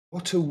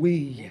What are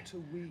we,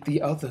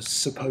 the others,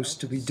 supposed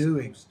to be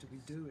doing?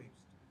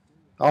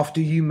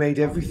 After you made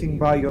everything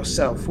by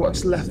yourself,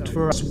 what's left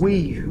for us,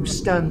 we who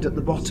stand at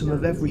the bottom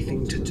of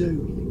everything, to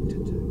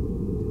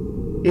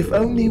do? If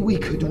only we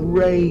could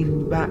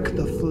rein back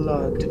the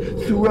flood,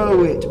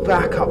 throw it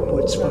back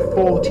upwards for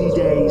 40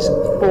 days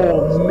and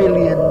 4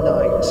 million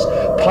nights,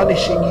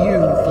 punishing you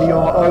for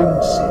your own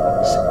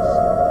sins.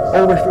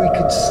 Or if we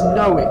could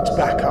snow it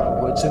back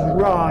upwards and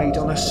ride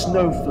on a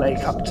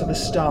snowflake up to the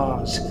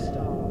stars,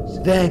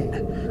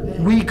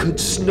 then we could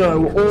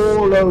snow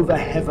all over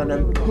heaven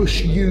and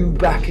push you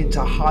back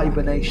into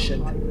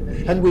hibernation,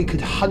 and we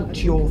could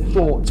hunt your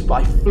thoughts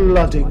by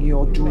flooding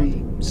your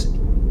dreams.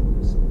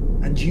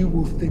 And you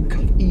will think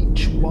of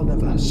each one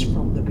of us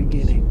from the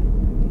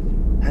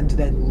beginning, and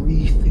then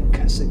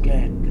rethink us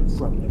again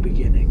from the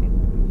beginning.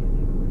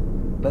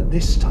 But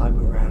this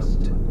time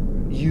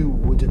around, you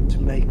wouldn't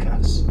make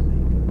us.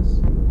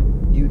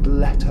 You'd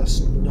let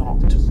us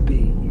not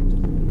be.